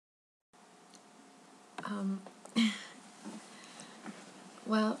Um,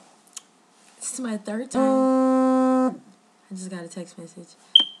 well, this is my third time. I just got a text message.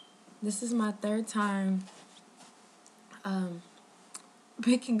 This is my third time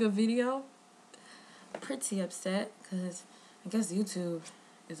making a video. Pretty upset because I guess YouTube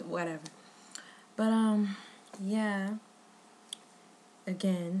is whatever. But yeah.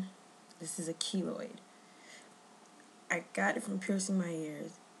 Again, this is a keloid. I got it from piercing my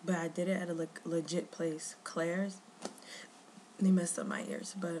ears, but I did it at a legit place, Claire's. They messed up my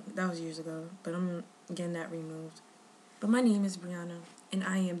ears, but that was years ago. But I'm getting that removed. But my name is Brianna, and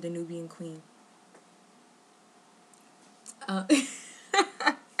I am the Nubian queen.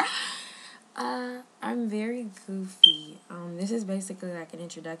 I'm very goofy. This is basically like an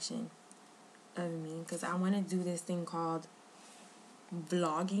introduction of me, because I want to do this thing called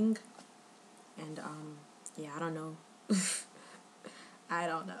vlogging, and yeah, I don't know. I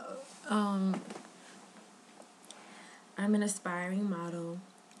don't know. I'm an aspiring model.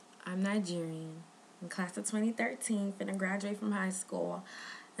 I'm Nigerian. I'm class of 2013, finna graduate from high school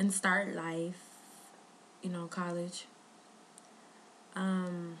and start life, college.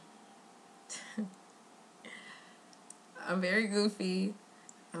 I'm very goofy.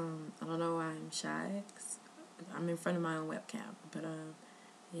 I don't know why I'm shy. 'Cause I'm in front of my own webcam, but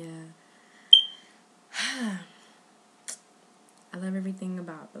yeah. I love everything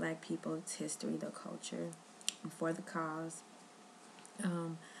about Black people, its history, the culture. I'm for the cause.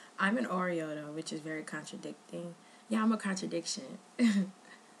 I'm an Oreo though, which is very contradicting. Yeah, I'm a contradiction.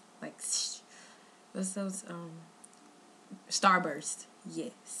 Like, what's those? Starburst.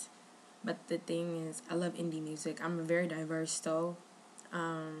 Yes. But the thing is, I love indie music. I'm very diverse though.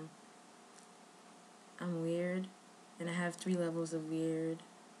 I'm weird, and I have 3 levels of weird.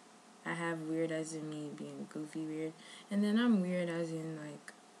 I have weird as in me being goofy weird, and then I'm weird as in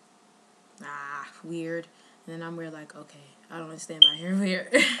like, weird, and then I'm weird like, okay, I don't understand my hair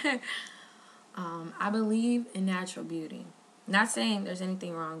weird. I believe in natural beauty. Not saying there's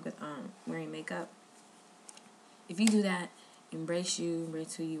anything wrong with wearing makeup. If you do that, embrace you,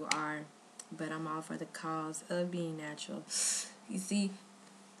 embrace who you are. But I'm all for the cause of being natural. You see,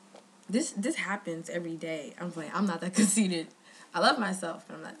 this happens every day. I'm playing. I'm not that conceited. I love myself,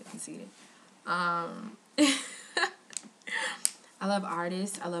 but I'm not that conceited. I love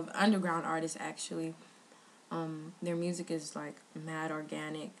artists. I love underground artists, actually. Their music is, like, mad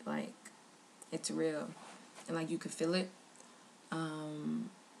organic. Like, it's real. And, like, you could feel it.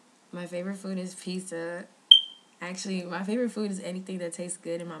 My favorite food is pizza. Actually, my favorite food is anything that tastes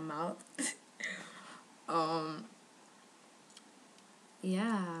good in my mouth.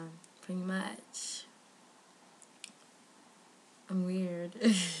 Yeah, pretty much. I'm weird.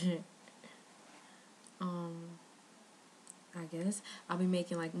 I guess I'll be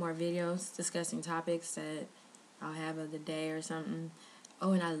making like more videos discussing topics that I'll have of the day or something.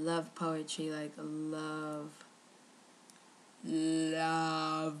 Oh, and I love poetry, like love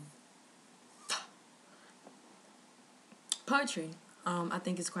poetry. I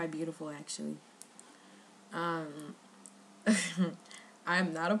think it's quite beautiful, actually. I'm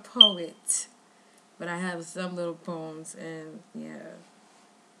not a poet, but I have some little poems, and yeah,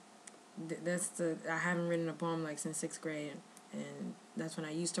 I haven't written a poem like since 6th grade, and that's when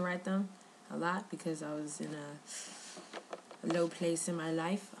I used to write them a lot because I was in a low place in my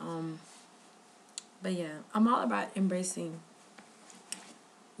life. But yeah, I'm all about embracing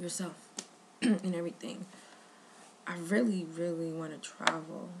yourself and everything. I really, really want to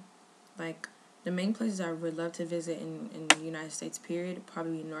travel. Like, the main places I would love to visit in the United States, period,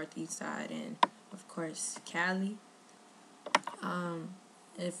 probably Northeast side and, of course, Cali.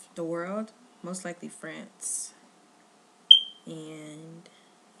 If the world, most likely France. And,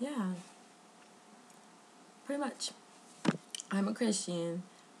 yeah, pretty much. I'm a Christian.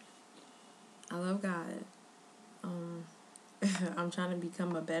 I love God. I'm trying to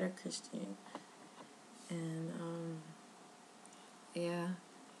become a better Christian. And, yeah,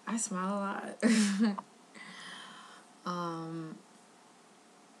 I smile a lot.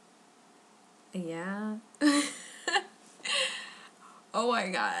 Yeah. Oh my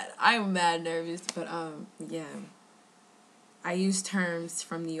God, I'm mad nervous, but yeah. I use terms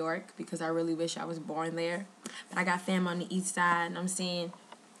from New York because I really wish I was born there. But I got fam on the east side, and I'm seeing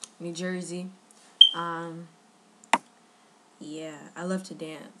New Jersey. Yeah, I love to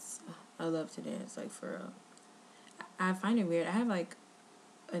dance. I love to dance, like, for real. I find it weird. I have, like,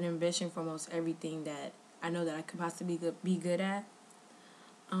 an ambition for almost everything that I know that I could possibly be good at.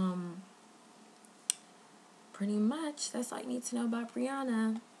 Pretty much, that's all you need to know about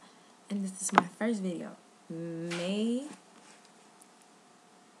Brianna. And this is my first video. May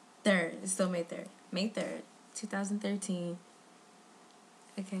 3rd. It's still May 3rd. May 3rd, 2013.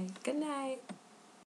 Okay, good night.